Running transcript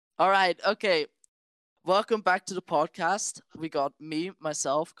All right. Okay. Welcome back to the podcast. We got me,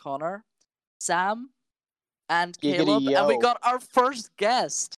 myself, Connor, Sam, and Giggity Caleb, and we yo. got our first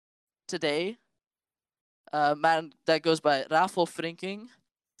guest today. A man that goes by Rafał Frinking,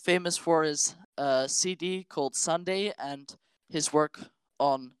 famous for his CD called Sunday and his work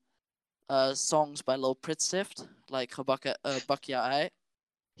on songs by Lil Pritstift, like Bakja Ai.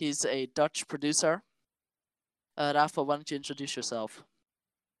 He's a Dutch producer. Rafał, why don't you introduce yourself?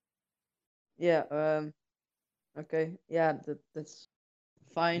 Yeah, okay. Yeah, that's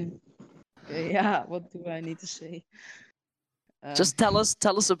fine. Okay, yeah, what do I need to say? Just tell us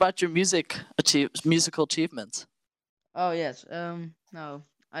about your musical achievements. Oh yes. No,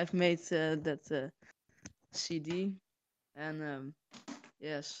 I've made that CD, and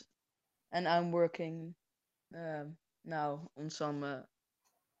yes, and I'm working now on some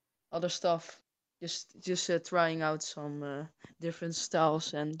other stuff. Just trying out some different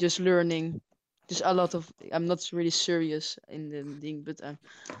styles and just learning. Just a lot of. I'm not really serious in the thing, but I'm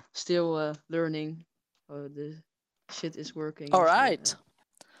still learning how the shit is working. All and so, right.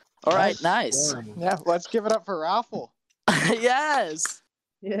 All right, Nice. nice. Yeah, let's give it up for Rafał. Yes.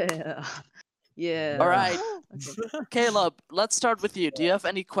 yeah. Yeah. All right. Okay. Caleb, let's start with you. Do you have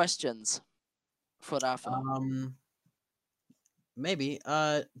any questions for Rafał? Maybe.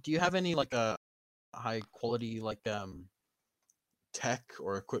 Do you have any like high quality tech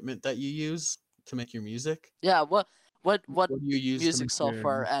or equipment that you use to make your music? Yeah. What do you use to music make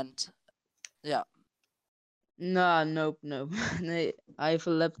software your... and yeah. Nah, nope. Nee, I have a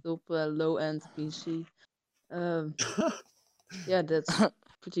laptop, a low-end PC. Yeah, that's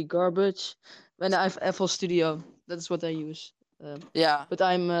pretty garbage. When I have FL Studio, that's what I use. Yeah. But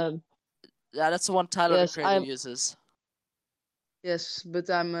I'm Yeah, that's the one Tyler yes, the Creator I'm uses. yes, but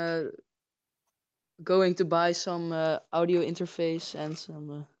I'm going to buy some audio interface and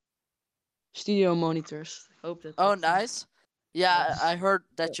some studio monitors. Hope that. Oh, that, nice. Yeah, yes. I heard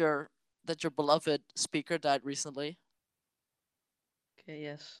that your beloved speaker died recently. Okay,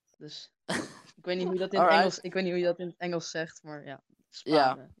 yes. Dus ik weet niet hoe je dat in Alright. Engels. Ik weet niet hoe je dat in het Engels zegt, maar ja. Yeah.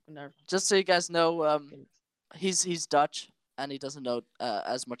 Sparen. Ik ben daar- Just so you guys know, Okay. he's Dutch and he doesn't know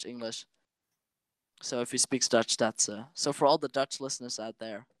as much English. So if he speaks Dutch, that's so for all the Dutch listeners out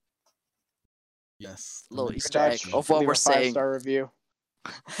there, Yes. little Like- Easter egg of what Leave we're a saying. 5-star review.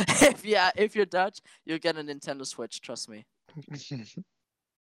 if you're Dutch, you'll get a Nintendo Switch. Trust me.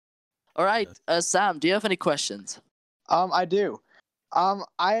 All right, Sam, do you have any questions? I do.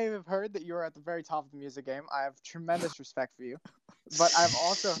 I have heard that you are at the very top of the music game. I have tremendous respect for you. But I've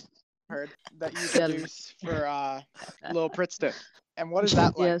also heard that you Yeah. produce for Lil Pritstift. And what is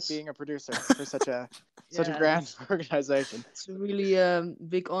that like, Yes. being a producer for such a Yeah, grand organization? It's a really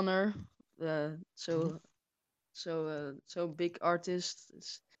big honor. So big artist.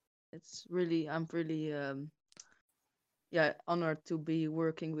 It's really I'm really honored to be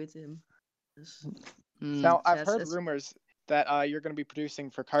working with him. Yes. Hmm. Now, I've Yes, heard it's- rumors that you're going to be producing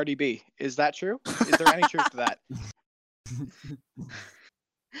for Cardi B. Is that true? Is there any truth to that?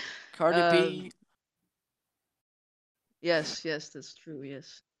 Cardi B. Yes, that's true.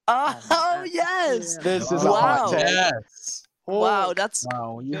 Yes. Oh yes! Yeah. This is a Wow. hot take. Yes. Wow, that's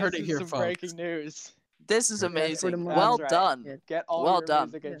Wow. You heard it This is here, some folks. breaking news. this is for the amazing. moment. Well That's right. done. Yeah. Get all Well your done.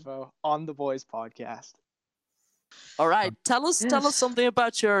 music Yeah. info on the Boys podcast. All right, tell us Yes. something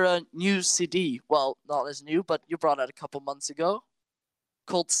about your new CD. Well, not as new, but you brought it a couple months ago,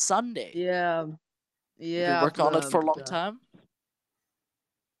 called Sunday. Yeah. You've Yeah. been working on it for a long but, time.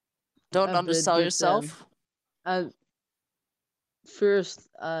 Don't but- undersell but, yourself. First,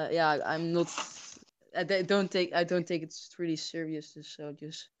 I'm not. I don't take it really serious. So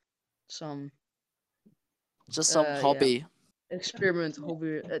just some Just some yeah. hobby. experiment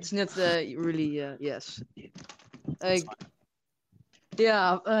hobby. It's not really yes. Like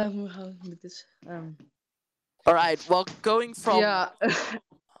yeah. How moet this? All right. Well, going from Yeah.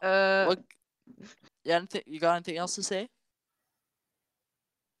 what? Yeah. You got anything else to say?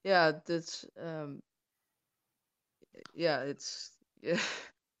 Yeah. That's yeah. It's yeah.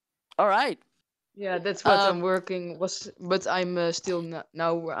 All right. Yeah, that's what I'm Um, working but I'm still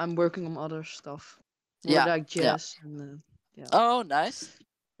now I'm working on other stuff. More Yeah, like yeah. jazz and Oh, nice.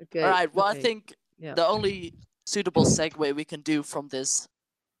 okay. All right. Well, I okay, think yeah. the only suitable segue we can do from this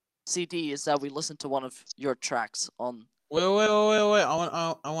CD is that we listen to one of your tracks on. Wait.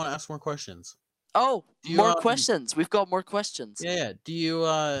 I want to ask more questions. Oh, Do you, more questions. We've got more questions. Yeah. Do you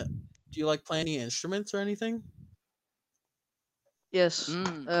like play any instruments or anything? Yes.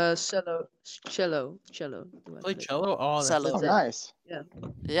 Mm. Cello. Do I Play cello? Oh, that's Cello. Oh, sick. nice.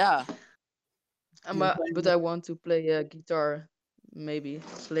 Yeah. But I want to play guitar. maybe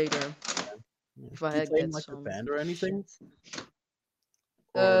later if I Do you play in get like a some band or anything? shit.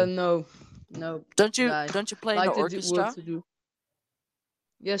 Or No, no. Don't you I don't you play in like an to do work orchestra? to do.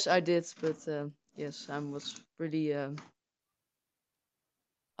 Yes, I did, but yes, I was pretty. All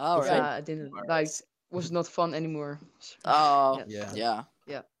what's right. the Yeah, I didn't like. virus? Was not fun anymore. Oh, Yes. Yeah. yeah.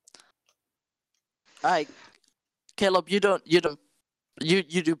 Yeah. All right, Caleb, you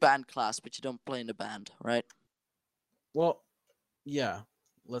do band class, but you don't play in a band, right? Well, yeah.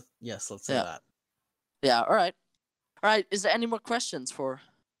 Let's say Yeah. that. Yeah. All right. All right. Is there any more questions for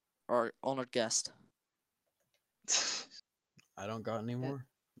our honored guest? I don't got any more.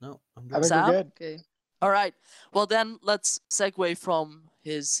 No, I'm I good. think we're Sam? good. Okay. All right. Well, then let's segue from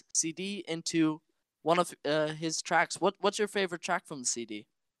his CD into one of his tracks. What's your favorite track from the CD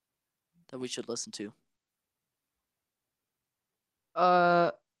that we should listen to?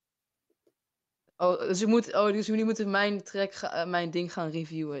 Dus jullie moeten mijn track, mijn ding gaan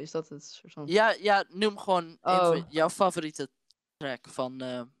reviewen. Is dat het soort van? Ja, noem gewoon een van Oh, jouw favoriete track van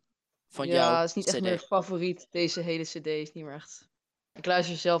jouw ja, is niet echt CD. meer favoriet. Deze hele CD is niet meer echt. Ik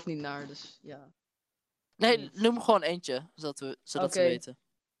luister er zelf niet naar, dus ja. Nee, niet. noem gewoon eentje, zodat ze Oké. weten.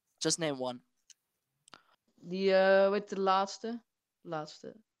 Just name one. Die, hoe heet de laatste?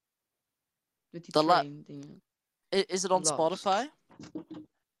 Laatste. Met die De la- train dingen. Is it on Lost. Spotify?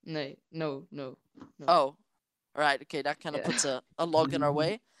 Nee, no. Oh, right. Okay, that kind of Yeah. puts a log in our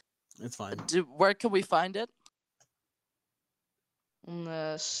way. It's fine. Where can we find it? On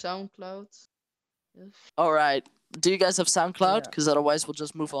SoundCloud. Yes. All right. Do you guys have SoundCloud? Yeah. Because otherwise, we'll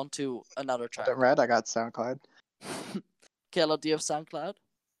just move on to another track. Red, I got SoundCloud. Caleb, do you have SoundCloud?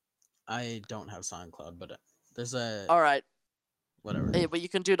 I don't have SoundCloud, but there's a All right. whatever. Hey, but you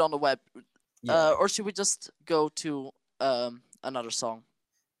can do it on the web. Yeah. Or should we just go to another song?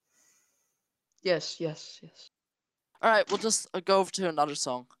 Yes. All right, we'll just go over to another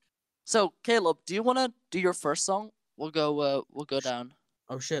song. So, Caleb, do you want to do your first song? We'll go down.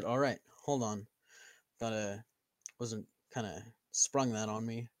 Oh shit! All right, hold on. Wasn't kind of sprung that on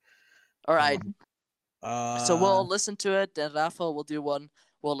me. All right. So we'll Uh, listen to it. Then Rafa will do one.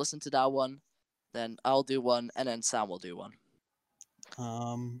 We'll listen to that one. Then I'll do one, and then Sam will do one.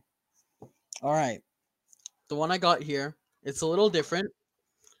 All right. The one I got here, it's a little different.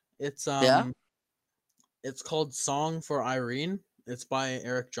 It's Yeah? It's called "Song for Irene." It's by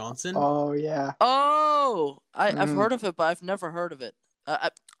Eric Johnson. Oh yeah. Oh, I've Mhm. heard of it, but I've never heard of it.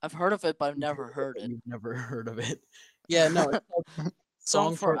 I've heard of it, but I've never heard it. You've never heard of it? Yeah, no. It's called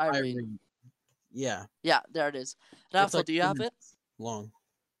Song for Irene. Yeah. Yeah, there it is. It's Rafa, like do you 2 have it? minutes long.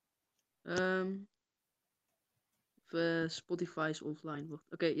 Spotify is offline.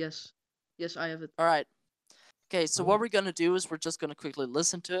 Okay, yes, I have it. All right. Okay, so what we're gonna do is we're just gonna quickly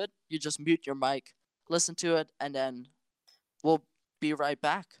listen to it. You just mute your mic, listen to it, and then we'll be right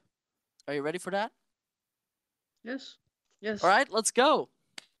back. Are you ready for that? Yes. All right, let's go.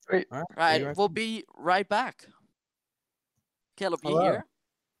 Wait. All right. All right, you ready? we'll be right back. Caleb, you Hello. here?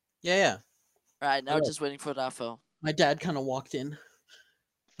 Yeah. All right, now Hello. just waiting for Rafa. My dad kind of walked in.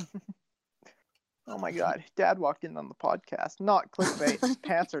 Oh my God, Dad walked in on the podcast. Not clickbait. His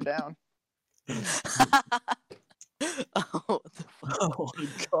pants are down. Oh, what the fuck? Oh my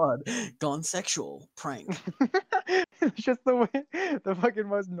god, gone sexual prank. It's just the way, the fucking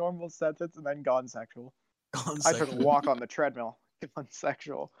most normal sentence, and then gone sexual. Gone I took a sexual. walk on the treadmill. Gone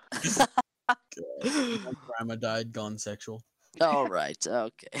sexual. My grandma died. Gone sexual. All right,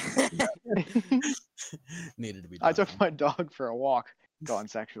 okay. Needed to be. I Done. took my dog for a walk. Gone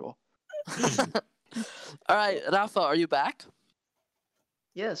sexual. All right, Rafa, are you back?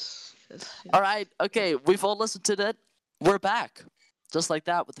 Yes. All right, okay, we've all listened to that. We're back, just like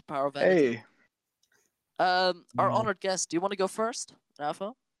that, with the power of editing. Hey, Our Yeah. honored guest. Do you want to go first,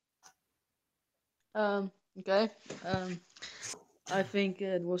 Rafa? Okay. I think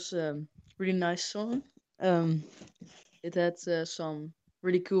it was a really nice song. It had some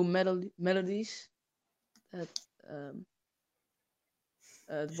really cool melodies. That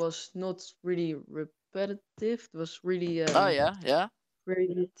it was not really repetitive. It was really Oh yeah.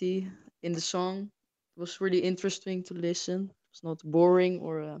 variety in the song. It was really interesting to listen. It's not boring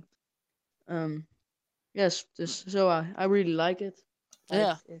or yes. So I really like it.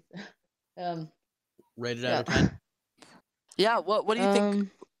 Yeah. Rated yeah. out of 10. Yeah. What do you think?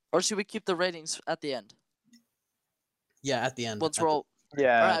 Or should we keep the ratings at the end? Yeah, at the end. Once at we're the- all.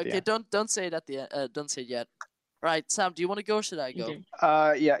 yeah. All right. Okay. yeah. Don't say it at the end. Don't say it yet. All right, Sam. Do you want to go? Or should I go?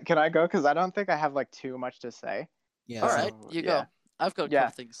 Okay. Yeah. Can I go? Because I don't think I have like too much to say. yeah. All so- right, you go. yeah. I've got a Yeah.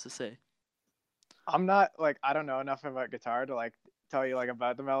 couple things to say. I'm not like I don't know enough about guitar to like tell you like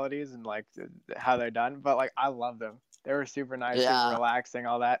about the melodies and like how they're done, but like I love them. They were super nice, Yeah. super relaxing,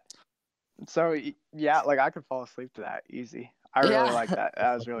 all that. So yeah, like I could fall asleep to that easy. I really Yeah. like that.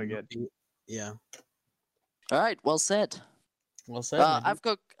 That was really good. Yeah. All right, well said. Well said. man. I've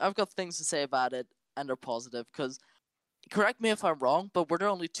got things to say about it, and they're positive. Because correct me if I'm wrong, but were there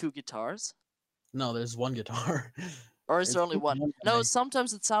only 2 guitars, No, there's one guitar. or is There's there only just one? one No, guy.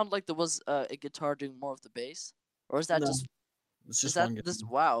 sometimes it sounded like there was a guitar doing more of the bass, or is that No, just It's is just that one guitar. this?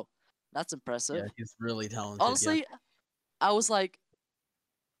 Wow, that's impressive. Yeah, he's really talented. Honestly, I was like,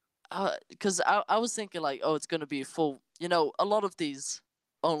 because I was thinking like, oh, it's gonna be full. You know, a lot of these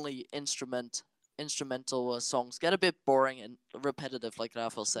only instrumental songs get a bit boring and repetitive, like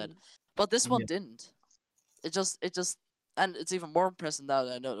Rafael said. But this one Yeah. didn't. It just, and it's even more impressive now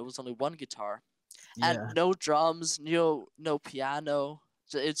that I know there was only one guitar Yeah. and no drums, no piano.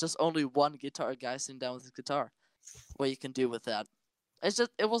 It's just only one guitar guy sitting down with his guitar. What you can do with that? It's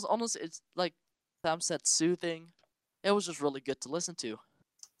just, it was honestly, it's like Sam said, soothing. It was just really good to listen to.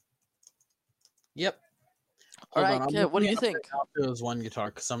 Yep. All Hold right, on, I'm Kit, what do looking you up think? right now if it was one guitar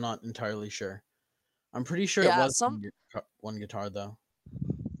because I'm not entirely sure. I'm pretty sure Yeah, it was one guitar though.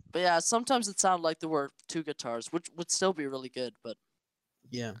 But yeah, sometimes it sounded like there were 2 guitars, which would still be really good. But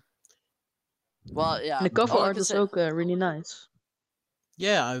Yeah. well, yeah. And the cover all I art can is say, also really nice.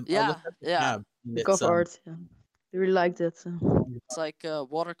 Yeah, I yeah, looked at the yeah. tab. and The It's cover art, yeah. I really liked it. It's like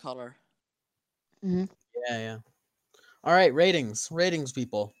watercolor. Mhm. yeah, yeah. All right, ratings,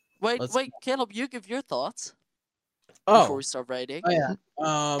 people. Wait, Let's- wait, Caleb, you give your thoughts before Oh, we start rating. yeah.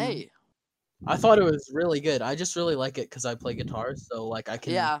 Hey, I thought it was really good. I just really like it because I play guitar, so like I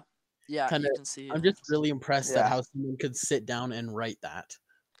can. yeah, yeah, kinda- you can see. I'm just really impressed at Yeah. how someone could sit down and write that.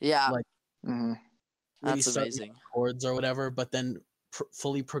 yeah, like, Hmm. Really that's starting amazing. with chords or whatever, but then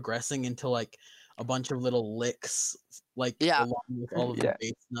fully progressing into like a bunch of little licks, like Yeah. along with all of Yeah. the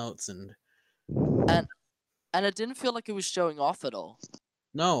bass notes and And it didn't feel like it was showing off at all.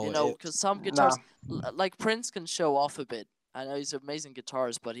 no, You know, it- because some guitars, like Prince, can show off a bit. I know he's an amazing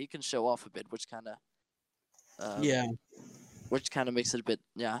guitarist, but he can show off a bit, which kind of yeah, makes it a bit,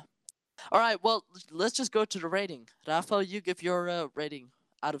 yeah. All right, well, let's just go to the rating. Rafael, you give your rating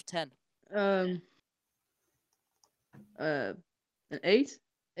out of 10. An 8.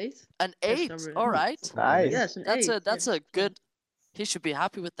 8. An Yes, 8. I'm All really- right. Nice. Yes, an That's 8. a good. He should be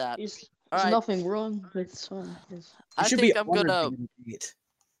happy with that. There's All right. nothing wrong with the song. Yes. I should think be I'm gonna. honored to get an 8.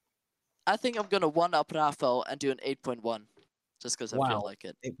 I think I'm gonna one up Rafael and do an 8.1, just because I feel Wow. like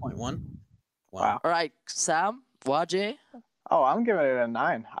it. 8.1. Wow. All right, Sam, Wajay. Oh, I'm giving it a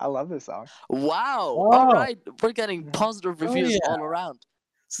 9. I love this song. Wow. Oh. All right, we're getting positive Oh, reviews yeah. all around.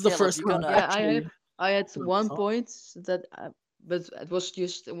 This is the Caleb, first you one. gonna- Yeah, actually, I had Good 1 song. point that, but it was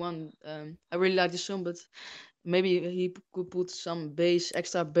just one. I really like the song, but maybe he could put some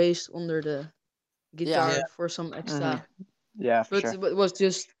extra bass under the guitar Yeah. for some extra. Yeah, for But sure. it was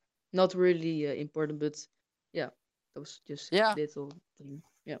just not really important. But yeah, that was just Yeah. a little thing.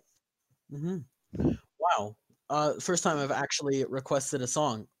 Yeah. Wow. First time I've actually requested a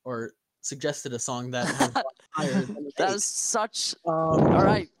song or suggested a song that has gone higher than an That 8. is such. Um, All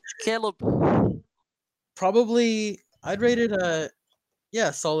right, Caleb. Probably, I'd rate it a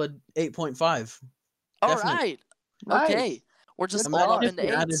solid 8.5. All Definitely. right. Nice. Okay. We're just all Imagine up if in the they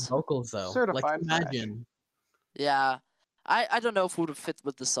added 8s. vocals though. Certified like fresh. imagine. Yeah. I don't know if it would have fit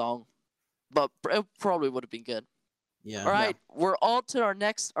with the song, but it probably would have been good. Yeah. All right, we're on to our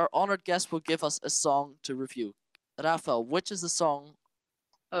next. Our honored guest will give us a song to review. Rafael, which is the song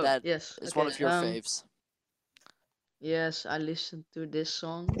Oh that yes. is Okay. one of your faves? Yes, I listen to this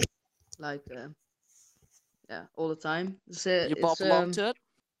song like yeah, all the time. You bop along to it?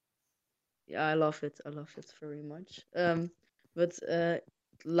 Yeah, I love it. I love it very much. But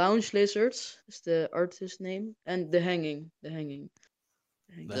Lounge Lizards is the artist name, and The Hanging. The Hanging.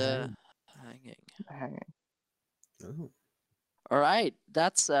 The Hanging. Hanging. Ooh. All right,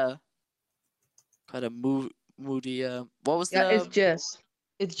 that's quite a moody. What was Yeah, the it's jazz.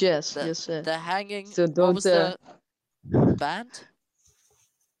 It's jazz. the, Yes. the Hanging? So What don't was the band?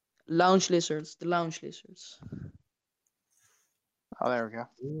 Lounge Lizards. The Lounge Lizards. Oh, there we go.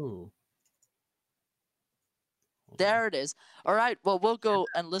 Ooh. There it is. All right, well we'll go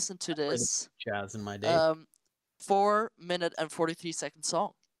and listen to this. Jazz in my day. 4-minute and 43-second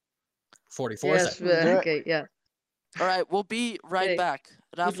song. 44 Yes. seconds. Let's do it. Okay. Yeah. All right, we'll be right Okay, back.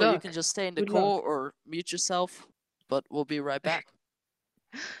 Rafa, you luck. can just stay in the Good call luck. or mute yourself, but we'll be right back.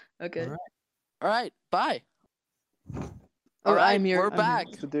 Okay. Alright. All right, bye. Oh, All right, I'm here. we're I'm back.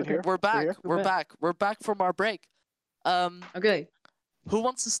 Here. The dude Okay. here. We're back. here? We're back. We're back from our break. Okay. Who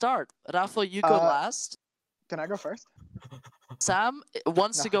wants to start? Rafa, you go Uh, last. Can I go first? Sam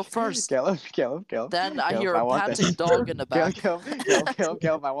wants No, to go first. Caleb. Then I Caleb, hear I a want panting this. dog in the back.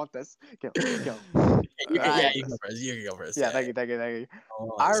 Caleb, I want this. Caleb. You can, yeah, Right. you can go first. You can go first. Yeah, thank you.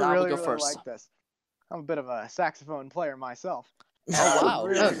 Oh, I Sam will really go first. like this. I'm a bit of a saxophone player myself. Oh, I wow.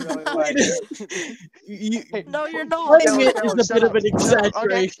 really Oh. like. you, No, you're not. playing it Caleb, is a shut bit of up. an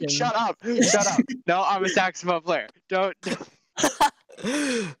Okay, exaggeration. shut up. No, I'm a saxophone player. Don't.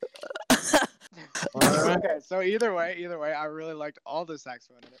 Alright. Okay, so either way, I really liked all the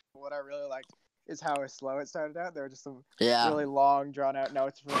saxophone in it. What I really liked is how slow it started out. There were just some Yeah. really long, drawn out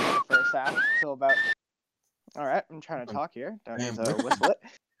notes from the first half till about. All right, I'm trying to talk here. Don't need to whistle it.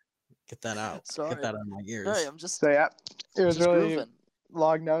 Get that out. Sorry. Get that out of my ears. Sorry, I'm just So yeah, it was just really grooving.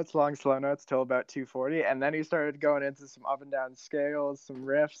 long notes, long slow notes till about 240, and then he started going into some up and down scales, some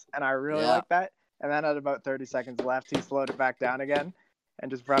riffs, and I really Yeah. liked that. And then at about 30 seconds left, he slowed it back down again, and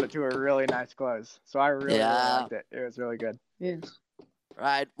just brought it to a really nice close. So I really liked it. It was really good. Yes.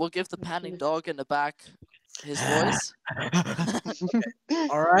 Right, we'll give the That's panting good. dog in the back his voice.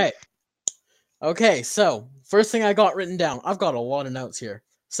 All right. Okay, so first thing I got written down. I've got a lot of notes here.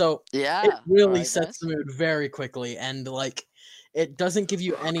 So Yeah. it really alright, sets nice. the mood very quickly, and like it doesn't give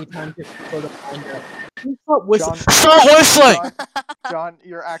you any time to sort of find out. Stop whistling! John- Stop whistling! John,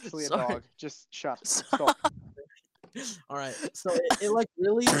 you're actually a Sorry. dog. Just shut. Sorry. Stop. All right, so it like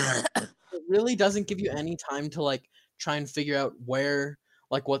really doesn't give you any time to like try and figure out where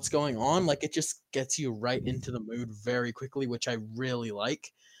like what's going on. Like it just gets you right into the mood very quickly, which I really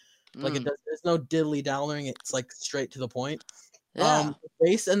like. Like it Mm, does. There's no diddly dallying. It's like straight to the point. yeah. The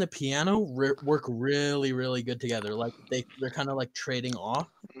bass and the piano work really, really good together. Like they're kind of like trading off.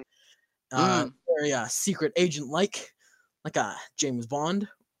 Mm. Very secret agent like a James Bond.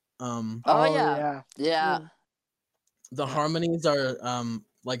 Oh, yeah. Yeah. The Yeah. harmonies are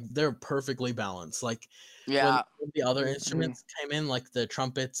like they're perfectly balanced. Like Yeah. when the other instruments came in, like the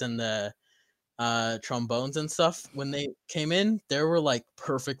trumpets and the trombones and stuff, when they came in, they were like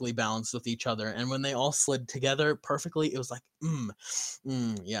perfectly balanced with each other, and when they all slid together perfectly, it was like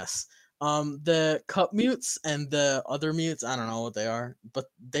yes. The cup mutes and the other mutes, I don't know what they are, but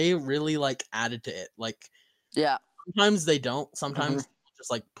they really like added to it. Like Yeah. sometimes they don't, sometimes just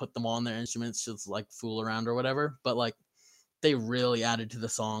like put them on their instruments, just like fool around or whatever, but like they really added to the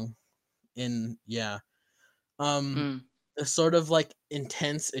song. Mm. The sort of like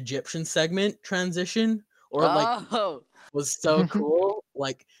intense Egyptian segment transition or like Oh. was so cool,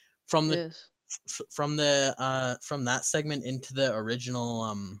 like from the Yes. from that segment into the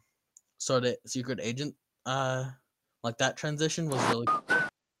original sort of secret agent like that transition was really cool.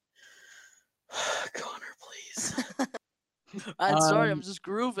 Connor, please. I'm sorry, I'm Um, just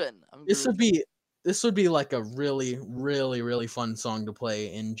grooving. this would be like a really, really, really fun song to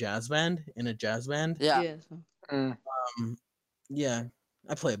play in a jazz band. Yeah. Yes. Yeah,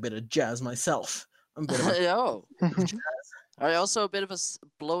 I play a bit of jazz myself. I'm a bit of a Yo. Are you also a bit of a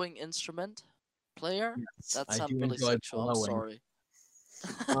blowing instrument player? That I sounds do really enjoy sexual. I'm blowing. sorry.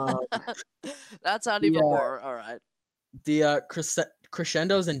 Um, That sounds the, even more. All right. the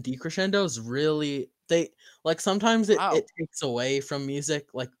crescendos and decrescendos really they like sometimes Wow. it takes away from music,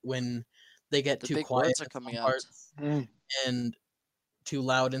 like when they get The too big quiet words are in coming some out. parts and too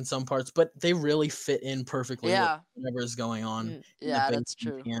loud in some parts, but they really fit in perfectly with Yeah. whatever's going on in the Yeah, bass that's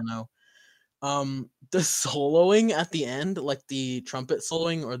and true. piano. The soloing at the end, like the trumpet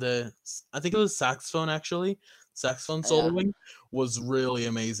soloing or I think it was saxophone actually. Saxophone Yeah. soloing was really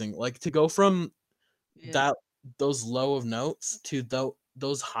amazing. Like to go from Yeah. those low of notes to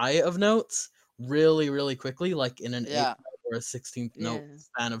those high of notes really quickly, like in an Yeah. 8th or a 16th note Yeah.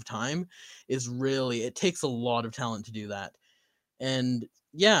 span of time, is really, it takes a lot of talent to do that. And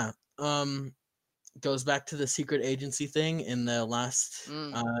yeah, goes back to the secret agency thing in the last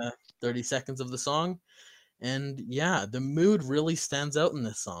 30 seconds of the song. And yeah, the mood really stands out in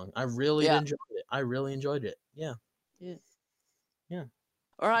this song. I really Yeah. enjoyed it. Yeah. Yeah.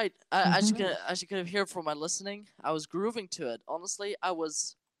 All right. As you can hear from my listening, I was grooving to it. Honestly,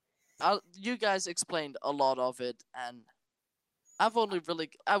 you guys explained a lot of it, and I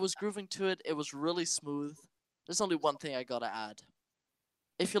was grooving to it. It was really smooth. There's only one thing I gotta add.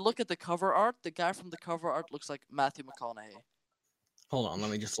 If you look at the cover art, the guy from the cover art looks like Matthew McConaughey. Hold on, let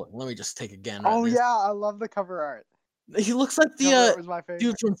me just take a gander. Oh at this. yeah, I love the cover art. He looks like Cover art the was my favorite.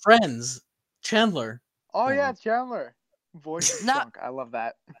 dude from Friends, Chandler. Oh Hold yeah, on. Chandler. Voice is Nah. drunk. I love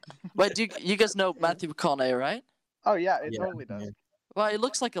that. Wait, you guys know Matthew McConaughey, right? Oh yeah, it Yeah, totally does. yeah. Well, he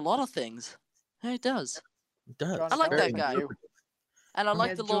looks like a lot of things. Yeah, he does. It does. John, I like Very that guy. interpretive. And I like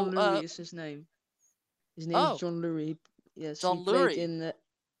Yeah, the John little Lurie is his name. His name Oh. is John Lurie. Yes, John he played Lurie. in.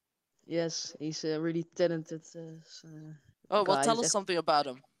 Yes, he's a really talented Oh, well, guy. tell He's us echt- something about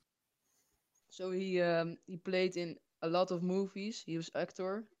him. So he played in a lot of movies. He was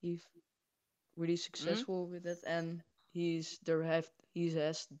actor. He's really successful with it, and he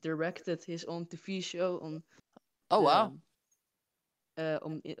has directed his own TV show on Oh, wow.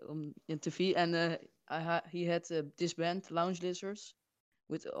 in TV, and he had this band Lounge Lizards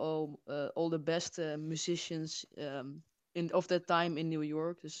with all the best musicians in of that time in New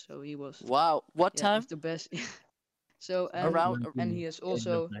York. So he was Wow. What he's time? the best. So Around. and he has End of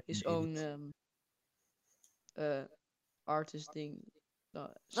also his own 1980s. uh artist thing. Oh,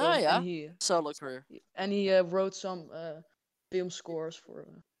 yeah. And Solo career. he wrote some film scores for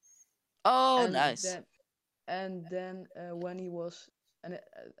Oh, and nice. then when he was and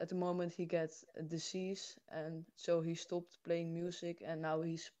at the moment he gets a disease, and so he stopped playing music, and now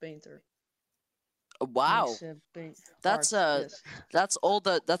he's a painter. Wow. Makes That's art, yes. that's all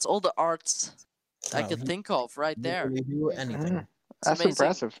the arts I Wow, could he think of right can there. literally do anything. It's That's amazing.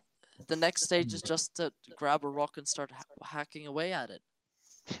 impressive. The next stage is just to grab a rock and start hacking away at it.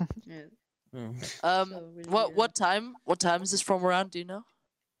 Yeah. Mm. So really, What time is this from around? Do you know?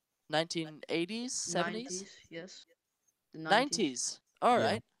 1980s, 70s, 90s, yes. The 90s. 90s. All Yeah.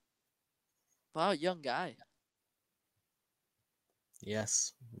 right. Wow, young guy.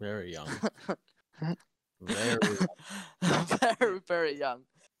 Yes, very young. Very. Very, very young.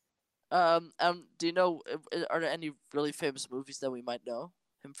 Do you know? Are there any really famous movies that we might know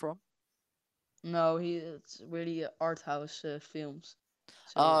him from? No, it's really art house films.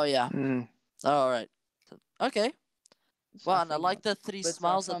 So, Oh yeah. Mm. All right. Okay. so Well, and I think like not. the three But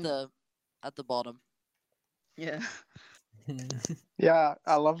smiles from at the bottom. yeah. Yeah,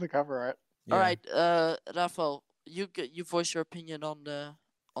 I love the cover art. All Yeah. right, Rafael, you voice your opinion on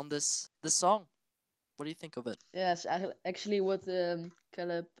this song. What do you think of it? Yes, actually, what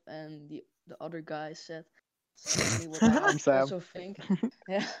Caleb and the other guy said, it's actually what I I'm Sam. also think.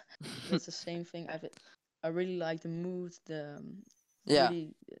 Yeah, that's the same thing. I really like the mood. The Yeah.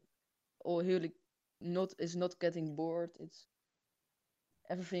 really, or really is not getting bored. It's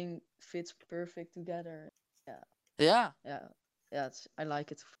everything fits perfect together. Yeah, Yeah. yeah, yeah. I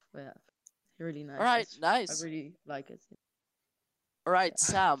like it. Yeah, really nice. All right. I Nice. really like it. All right, Yeah.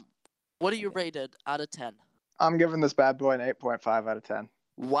 Sam. What do you Okay. rate it out of 10? I'm giving this bad boy an 8.5 out of 10.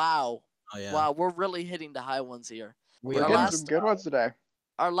 Wow. Oh yeah. Wow, we're really hitting the high ones here. We We're Our getting are. last- some good ones today.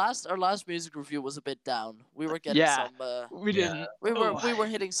 Our last music review was a bit down. We were getting Yeah. some We Yeah. didn't. we were Oh,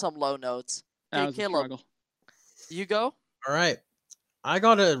 hitting some low notes. that Okay, was a Caleb, struggle. you go? All right. I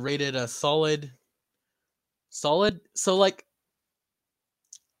gotta rate it a solid. So like,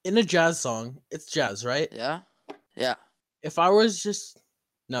 in a jazz song, it's jazz, right? Yeah. Yeah. If I was just,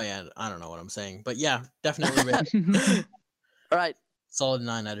 no, yeah, I don't know what I'm saying, but yeah, definitely rate it All right. solid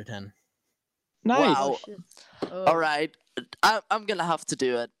 9 out of 10. Nice. Wow. Oh shit. Oh. All right. I'm going to have to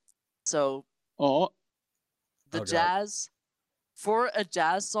do it. So, Oh, the Oh, God. jazz for a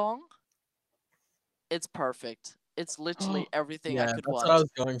jazz song, it's perfect. It's literally everything Yeah, I that's could what I want.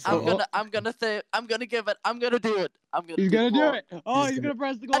 was going for. I'm gonna give it. I'm gonna do it. he's gonna do more. it. Oh, He's he's gonna- gonna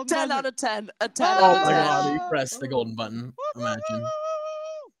press the A golden 10 buzzer. out of 10. A 10 Oh out Oh of my 10. god, he pressed the golden button. Imagine.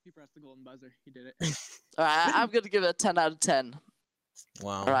 He pressed the golden buzzer. He did it. All right, I'm gonna give it a 10 out of 10.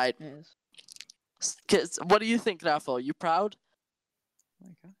 Wow. All right. Yes. What do you think, Rafael? You proud?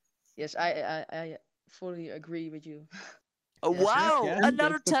 Yes, I fully agree with you. Oh, Yes. wow! Yes, Another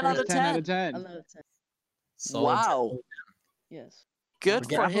that's the 10 out first of 10 out 10. of 10. Another 10. Solid Wow. Yes. Good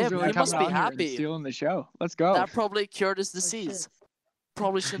for Raffle's him. really He must coming be on here and happy. stealing the show. Let's go. That probably cured his Oh, disease. shit.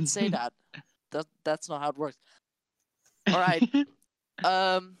 Probably shouldn't say that. That's not how it works. All right.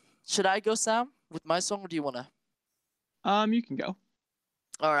 Should I go, Sam, with my song, or do you wanna? You can go.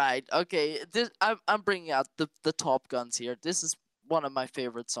 All right. Okay. I'm bringing out the top guns here. This is one of my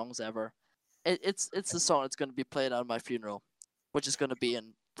favorite songs ever. It's the song that's going to be played at my funeral, which is going to be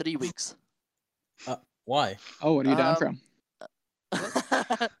in 3 weeks. Why? Oh, what are you down Um, from?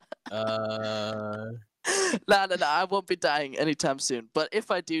 No. I won't be dying anytime soon. But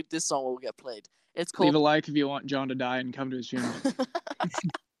if I do, this song will get played. It's Leave called. a like if you want John to die and come to his funeral.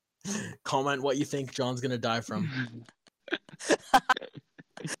 Comment what you think John's gonna die from.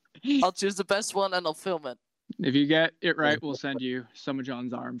 I'll choose the best one and I'll film it. If you get it right, we'll send you some of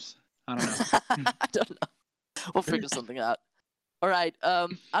John's arms. I don't know. I don't know. We'll figure something out. All right.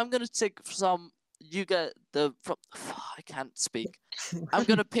 I'm gonna take some. You get the from. I can't speak. I'm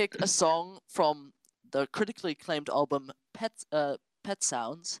gonna pick a song from the critically acclaimed album Pet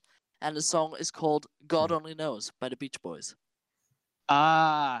Sounds, and the song is called "God Only Knows" by the Beach Boys.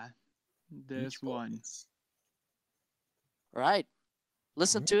 This Beach one. Boys. All right.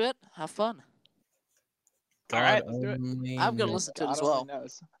 Listen to it. Have fun. God Alright, let's do it. only I'm gonna knows. listen to it God as only well.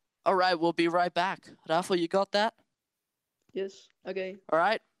 knows. All right, we'll be right back. Rafa, you got that? Yes. Okay. All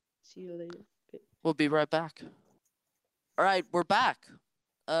right, See you later. Okay. we'll be right back. All right, we're back.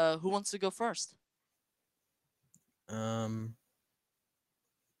 Who wants to go first?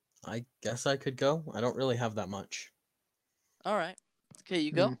 I guess I could go. I don't really have that much. All right. Okay,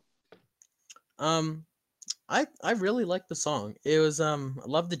 you go. I really like the song. It was I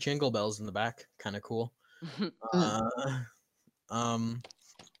love the jingle bells in the back, kind of cool. Uh,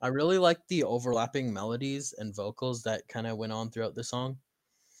 I really like the overlapping melodies and vocals that kind of went on throughout the song.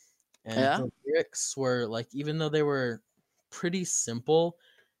 And Yeah. the lyrics were like, even though they were pretty simple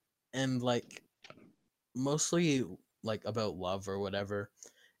and like mostly like about love or whatever,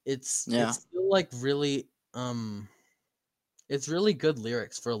 it's still like really it's really good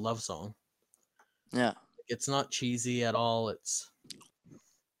lyrics for a love song. Yeah. It's not cheesy at all. It's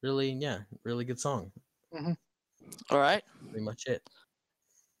really really good song. All right. Pretty much it.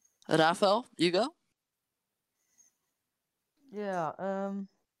 Rafael, you go. Yeah.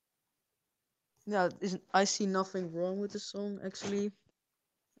 Yeah. I see nothing wrong with the song actually.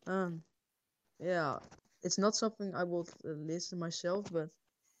 Yeah. It's not something I would listen myself, but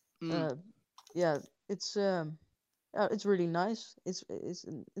yeah, it's really nice. It's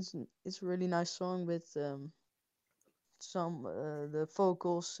a really nice song with some the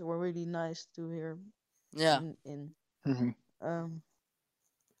vocals were really nice to hear. Yeah.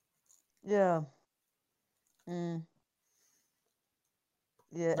 Yeah.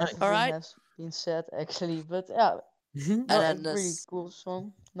 Yeah, Nice. everything Alright. has been said actually, but yeah, And no, then a really cool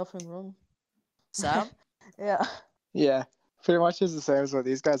song. Nothing wrong. Sam. Yeah. Yeah, pretty much just the same as what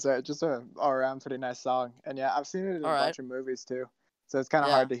these guys are. Just a all around pretty nice song. And yeah, I've seen it in a Alright. bunch of movies too. So it's kind of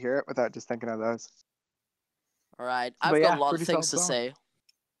Yeah. hard to hear it without just thinking of those. All right. But I've got yeah, a lot of pretty things to solid say.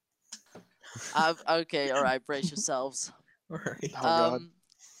 Okay. All right. Brace yourselves. Alright. Oh god.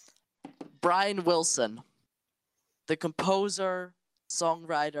 Brian Wilson, the composer,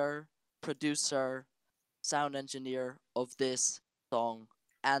 songwriter, producer, sound engineer of this song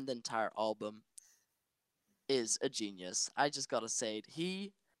and the entire album, is a genius. I just gotta say it.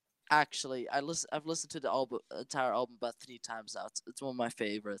 He actually, I've listened to the entire album about 3 times now. It's one of my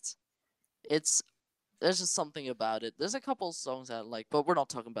favorites. There's just something about it. There's a couple of songs I like, but we're not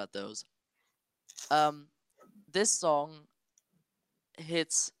talking about those. This song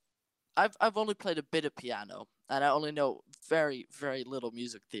hits. I've only played a bit of piano, and I only know very, very little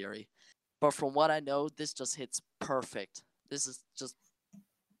music theory. But from what I know, this just hits perfect. This is just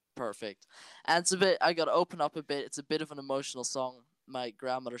perfect. And it's a bit, I gotta open up a bit. It's a bit of an emotional song. My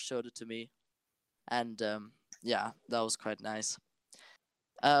grandmother showed it to me. And yeah, that was quite nice.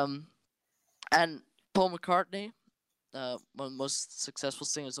 And Paul McCartney, one of the most successful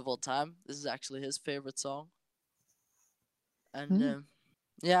singers of all time. This is actually his favorite song. And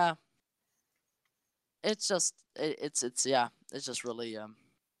yeah, it's just it's just really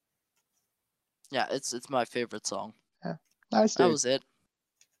yeah, it's my favorite song. Nice, That dude. was it.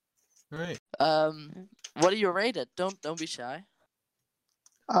 Alright. What do you rate it? Don't be shy.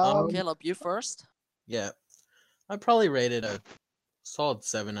 Caleb, you first. Yeah. I'd probably rate it a solid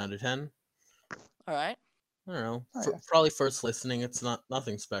 7 out of 10. All right. I don't know. Oh, yeah. Probably first listening, it's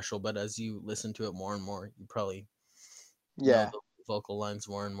nothing special, but as you listen to it more and more, you probably know the vocal lines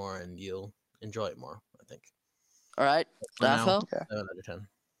more and more, and you'll enjoy it more, I think. All right. For now, Rafael? 7 out of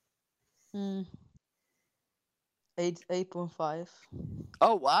 10. 8.5.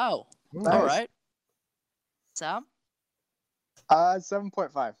 Oh wow. Nice. All right. Sam?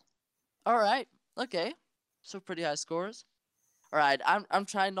 7.5. All right. Okay. So pretty high scores. All right. I'm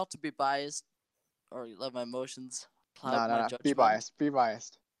trying not to be biased or let my emotions cloud my No. judgment. Be biased. Be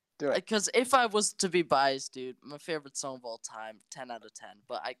biased. Do it. Because if I was to be biased, dude, my favorite song of all time, 10 out of 10.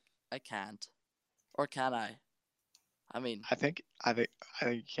 But I can't. Or can I? I mean, I think you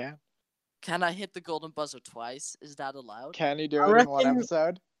can. can I hit the golden buzzer twice? Is that allowed? Can you do I it in one reckon-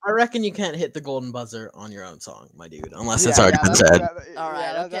 episode? I reckon you can't hit the golden buzzer on your own song, my dude, unless Yeah, it's already been that's- said. All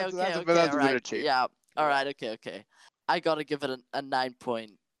right. yeah, Okay. that's Okay. a Okay. bit All of right. cheat. Yeah. All right. Okay. Okay. I gotta give it a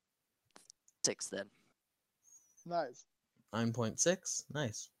 9.6 then. Nice. 9.6.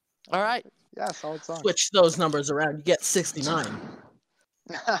 Nice. All right. Yeah, solid song. Switch those numbers around, you get 69.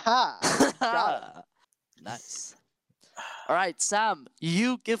 Got it. Nice. All right, Sam,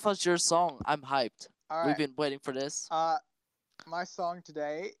 you give us your song. I'm hyped. All We've right. been waiting for this. My song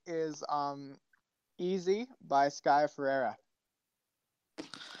today is "Easy" by Sky Ferreira.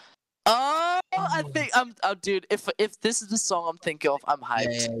 Oh, I think dude. If this is the song I'm thinking of, I'm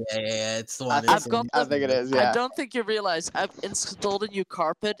hyped. Yeah. It's the one. I it's I've the got one. I think it is. Yeah. I don't think you realize I've installed a new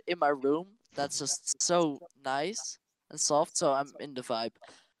carpet in my room that's just so nice and soft. So I'm in the vibe.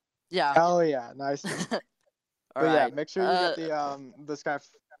 Yeah. Hell yeah, nice. All But yeah, right. make sure you get the Sky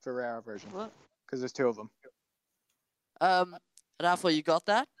Ferreira version What? because there's two of them. Rafa, you got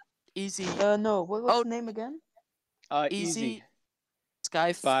that? Easy. No. What's Oh. the name again? Easy.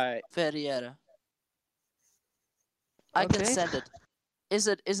 Sky by Ferreira. I can Okay. send it. Is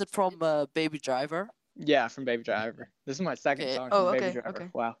it from Baby Driver? yeah, from Baby Driver. This is my second Okay. song Oh, from Baby okay, Driver. okay.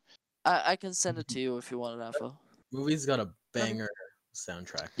 Wow. I can send it to you if you want, Rafa. Movie's got a banger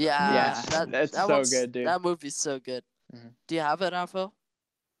soundtrack. though. Yeah. Yeah, that's that so one's- good, dude. That movie's so good. Mhm. Do you have it, Rafa?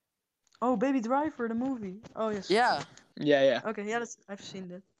 Oh, Baby Driver, the movie. Oh yes. Yeah. Yeah. Okay, yeah, I've seen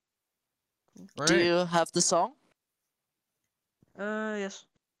that. All Do right. you have the song? Yes.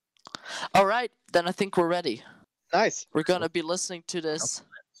 All right, then I think we're ready. Nice. We're gonna be listening to this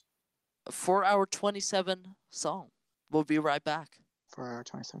 4-hour 27 song. We'll be right back. For our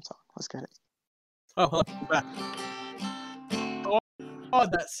 27 song. Let's get it. Oh, welcome back. Oh,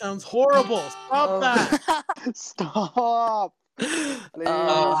 that sounds horrible. Stop Oh. that. Stop.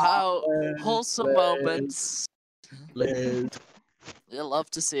 Oh, how Please, wholesome please. moments. Please. You'll love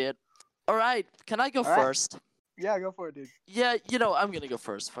to see it. All right, can I go All right. first? Yeah, go for it, dude. Yeah, I'm gonna go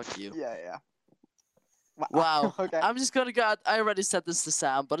first. Fuck you. Yeah. Wow. okay. I'm just gonna go. I already said this to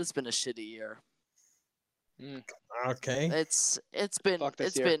Sam, but it's been a shitty year. Okay. It's been Fuck this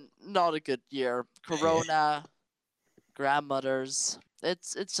it's year. been not a good year. Corona, grandmothers.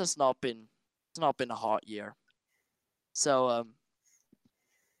 It's just not been a hot year. So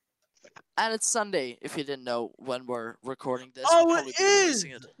and it's Sunday. If you didn't know when we're recording this, Oh, we're it probably gonna be is!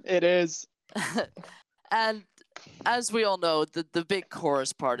 releasing It is. it. And as we all know, the big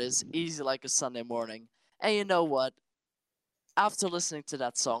chorus part is easy like a Sunday morning. And you know what? After listening to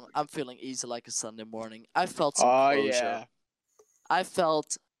that song, I'm feeling easy like a Sunday morning. I felt some Oh closure. yeah. I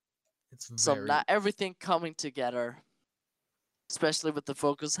felt It's some very. everything coming together, especially with the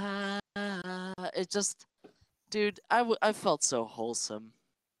vocals. It just, dude, I felt so wholesome.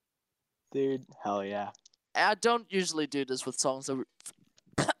 Dude, hell yeah. I don't usually do this with songs that.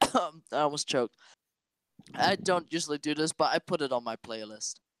 I almost choked. I don't usually do this, but I put it on my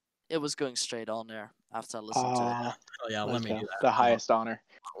playlist. It was going straight on there after I listened to it. Oh, Oh, yeah, let let's me go. do that. The highest honor.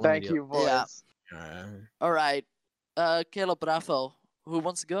 Let me Thank do you, boys. Yeah. that. All right, Caleb, Rafael, who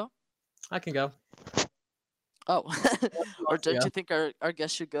wants to go? I can go. Oh, or wants to don't go? you think our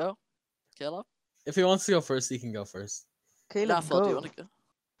guest should go? Caleb? If he wants to go first, he can go first. Caleb, Rafael, go. do you want to go?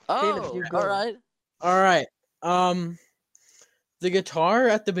 Oh, Caleb, you all go. right. All right. The guitar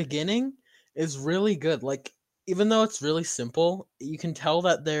at the beginning is really good. Like, even though it's really simple, you can tell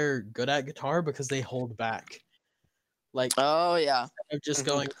that they're good at guitar because they hold back. Like, Oh yeah. instead of just Mhm.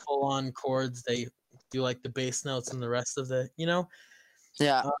 going full on chords, they do like the bass notes and the rest of the,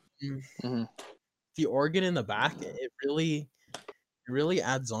 Yeah. Mhm. the organ in the back. It really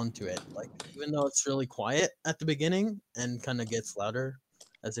adds on to it. Like, even though it's really quiet at the beginning and kind of gets louder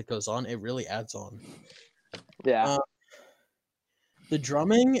as it goes on, it really adds on. Yeah. The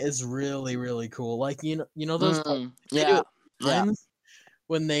drumming is really, really cool. Like, you know those parts they do Yeah. at times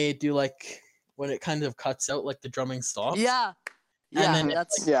when they do like when it kind of cuts out, like the drumming stops. Yeah. And Yeah. then it,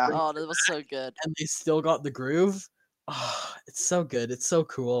 That's like, Yeah. brings Oh, it that was so good. and they still got the groove. Oh, it's so good. It's so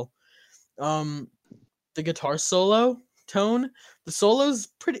cool. The guitar solo tone, the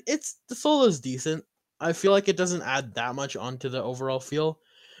solo's decent. I feel like it doesn't add that much onto the overall feel,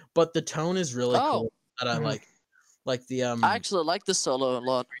 but the tone is really Oh. cool that I Mhm. like. Like the I actually like the solo a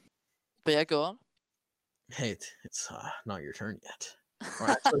lot. But yeah, go on. hey, it's not your turn yet. Or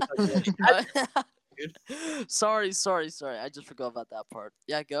actually, it's not your- Sorry. I just forgot about that part.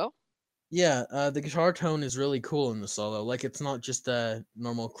 Yeah, go. Yeah, the guitar tone is really cool in the solo. Like, it's not just a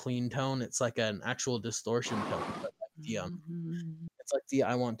normal clean tone; it's like an actual distortion tone. It's like the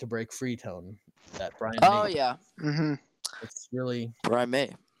 "I Want to Break Free" tone that Brian. Oh made. yeah, Mhm. It's really Brian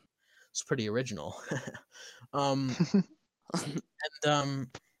May. it's pretty original. and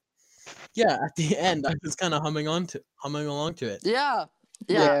yeah, at the end, I was kind of humming along to it, Yeah.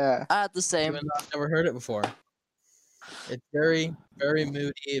 Yeah. I had the same. even though I've never heard it before. It's very, very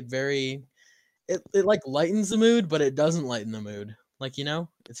moody. It like lightens the mood, but it doesn't lighten the mood. Like,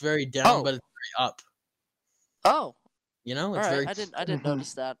 it's very down, Oh. but it's very up. Oh, All all it's right. very I didn't Mhm.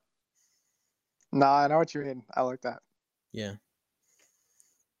 notice that. Nah, I know what you mean. I like that. yeah.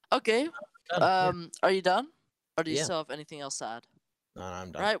 Okay. Done. Are you done? Or do you Yeah. still have anything else to add? No,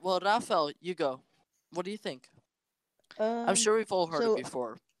 I'm done. Right. Well, Rafael, you go. What do you think? I'm sure we've all heard so- it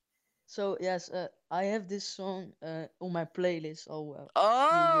before. So yes, I have this song on my playlist. Oh.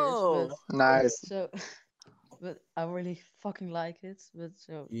 but Nice. so but I really fucking like it. But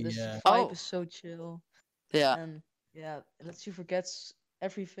so this Yeah. vibe Oh. is so chill, Yeah. and yeah, it lets you forget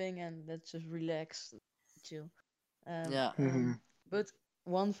everything and let's just relax, chill. Um, Yeah. Mhm. but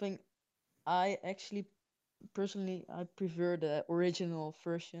one thing, I actually personally I prefer the original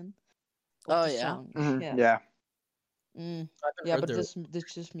version of Oh the yeah. song. Mhm. Yeah. Yeah. Mm, I haven't yeah, heard but the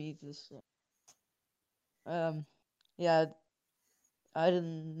this just me. Um, yeah, I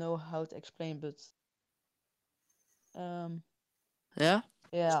didn't know how to explain, but um, Yeah.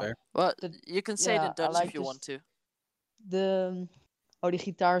 That's yeah, fair. Well, the you can say it in yeah, I Dutch if like you want this to. the die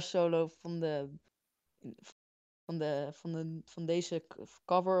gitaar solo van deze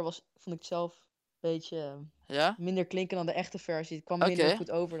cover vond ik zelf een beetje Yeah. minder klinken dan de echte versie. Het kwam minder Okay.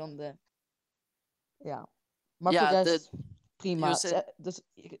 goed over dan de ja. Maar voor de Yeah. rest You prima. was in. Het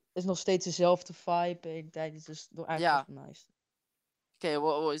is nog steeds dezelfde vibe. Ik denk het is eigenlijk Yeah. wel nice. Okay.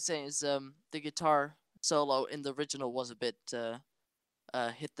 What we're saying is the guitar solo in the original was a bit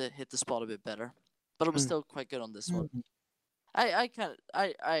hit the spot a bit better, but it was Mm. still quite good on this one. Mhm. I kind of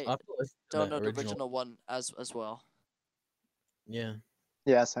I I'll have to listen to don't the know the original one as well. Yeah.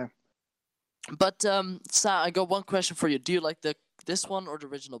 Yeah. Same. But Sam, I got one question for you. Do you like this one or the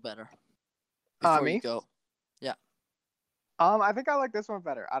original better? Before you Me? go. I think I like this one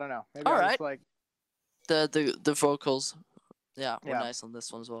better. I don't know. Maybe I Alright. just like. The vocals, yeah, were Yeah. nice on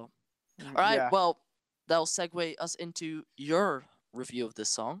this one as well. All right, Yeah. well, that'll segue us into your review of this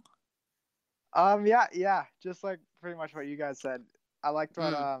song. Yeah. Just like pretty much what you guys said. I liked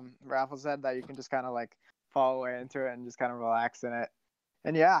what Mm. Raffle said, that you can just kind of like fall away into it and just kind of relax in it.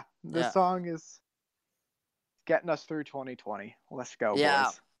 And yeah, this Yeah. song is getting us through 2020. Let's go, Yeah.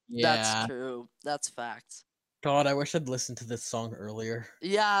 boys. Yeah. That's true. That's fact. God, I wish I'd listened to this song earlier.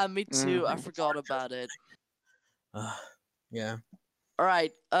 Yeah, me too. I Mhm. forgot about it. Yeah. All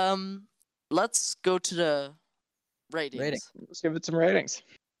right, let's go to the ratings. Rating. Let's give it some ratings.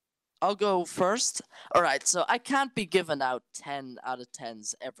 I'll go first. All right, so I can't be giving out 10 out of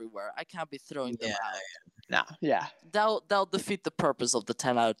 10s everywhere. I can't be throwing them Yeah. out. Nah. Yeah. That'll defeat the purpose of the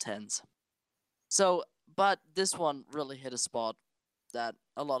 10 out of 10s. So, but this one really hit a spot that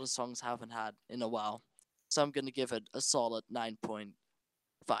a lot of songs haven't had in a while. So I'm gonna give it a solid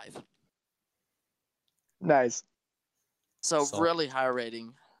 9.5. Nice. So Solid. really high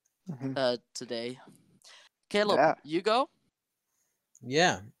rating Mhm. today. Caleb, Yeah. you go?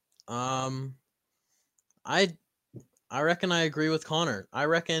 Yeah. I reckon I agree with Connor. I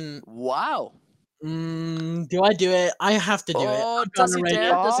reckon. Wow. Do I do it? I have to do it. Oh, I'm does he gonna rate dare?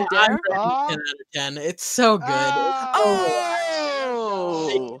 it. Does he Oh, dare? I'm rating 10 out of 10. It's so good. Oh!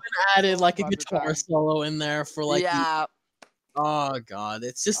 Added like a Buzzer guitar time. solo in there for like. Yeah. Oh god,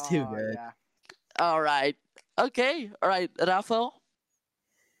 it's just too Oh, good. Yeah. All right. Okay. All right, Rafael.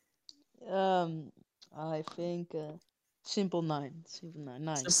 I think simple 9. Simple 9.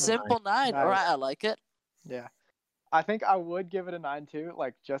 Nice. nice. Simple 9. All right, Nice. I like it. Yeah. I think I would give it a 9 too,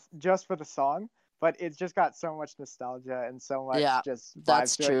 like just for the song, but it's just got so much nostalgia and so much Yeah, just vibes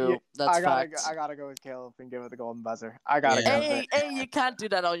That's to it. true. That's I gotta fact. I gotta go with Caleb and give it the golden buzzer. I gotta Yeah. go with Hey, it. hey, you can't do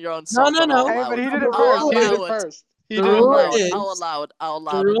that on your own No, song. no, but no. I'll Hey, allow but he it. did it I'll first. He did allow it it. first. He The did it rule first. is- I'll allow it. I'll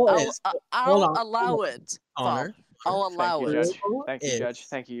allow rule it. is- hold I'll on, allow hold on. it. Connor. I'll Thank allow you, it. Judge. Rule Thank you, is Judge.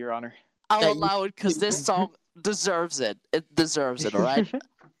 Thank you, Your Honor. I'll that you allow it because this song deserves it. It deserves it, all right?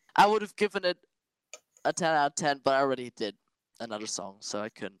 I would have given it a 10 out of 10, but I already did another song, so I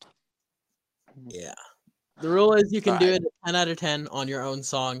couldn't. Yeah. The rule is you can do Alright. it 10 out of 10 on your own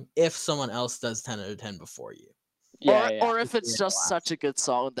song if someone else does 10 out of 10 before you. Or if it's Yeah, just such a good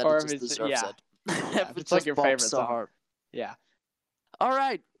song that Or it if just it's- deserves yeah. it. Yeah, if if it it's like just your bumps favorite so song. hard. Yeah. All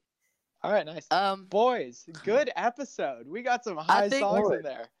right. All right, nice. Um, Boys, good episode. We got some high think- songs in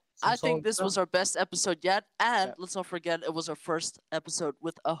there. I Some think this was our best episode yet, and Yep. let's not forget it was our first episode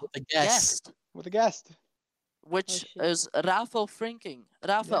with a a guest. guest, With a guest. which shit. is Rafael Frinking.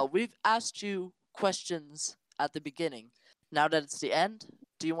 Rafael, we've asked you questions at the beginning. Now that it's the end,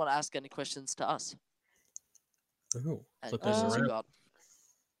 do you want to ask any questions to us? Ooh, Any flip this questions you around. got?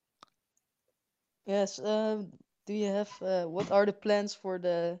 Yes. Do you have what are the plans for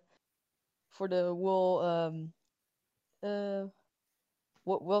the whole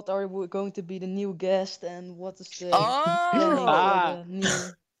what are going to be the new guest and what is the planning Oh, for the new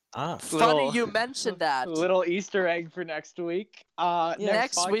Ah, funny Little- you mentioned that. Little Easter egg for next week. Yeah.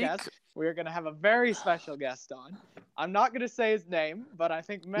 Next Next week- podcast, we're gonna have a very special guest on. I'm not gonna say his name, but I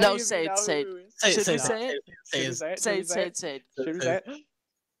think many No, of you say it, know say it. who he is. say Should it, say we it, say it? say Should we it. say it? Say Should we it, say it, say it. Should we say it?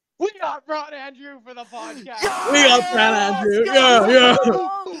 We got Bron Andrew for the podcast. We got Bron Andrew. Let's Yeah,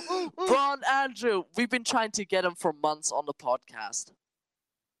 go! Bron Andrew. We've been trying to get him for months on the podcast.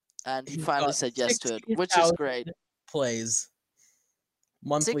 and he He's finally got said yes to it, which is 60,000 great. Plays.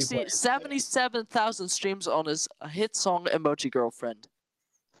 Monthly 60, plays. 77,000 streams on his hit song Emoji Girlfriend,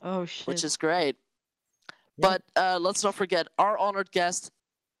 Oh shit. which is great. Yeah. But let's not forget our honored guest,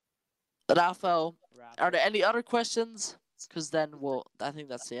 Rafael. Are there any other questions? Because then I think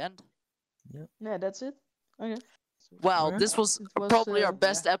that's the end. Yeah, that's it. Okay. Well, Alright. this was It was, probably our uh,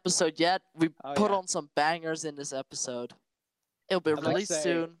 best episode yet. We Oh, put yeah. on some bangers in this episode. It'll be I'd like to released say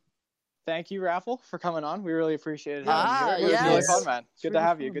soon. Thank you, Raffle, for coming on. We really appreciated Yeah, having you Ah, here. It was really yes. fun, man. It's Good to really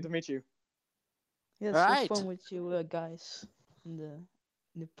have you. fun. Good to meet you. Yeah, it's Right. so fun with you guys in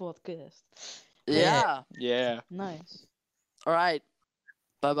the podcast. Yeah. Yeah. Nice. All right.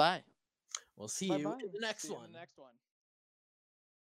 Bye bye. We'll see you Bye-bye. in the next See you in one. the next one.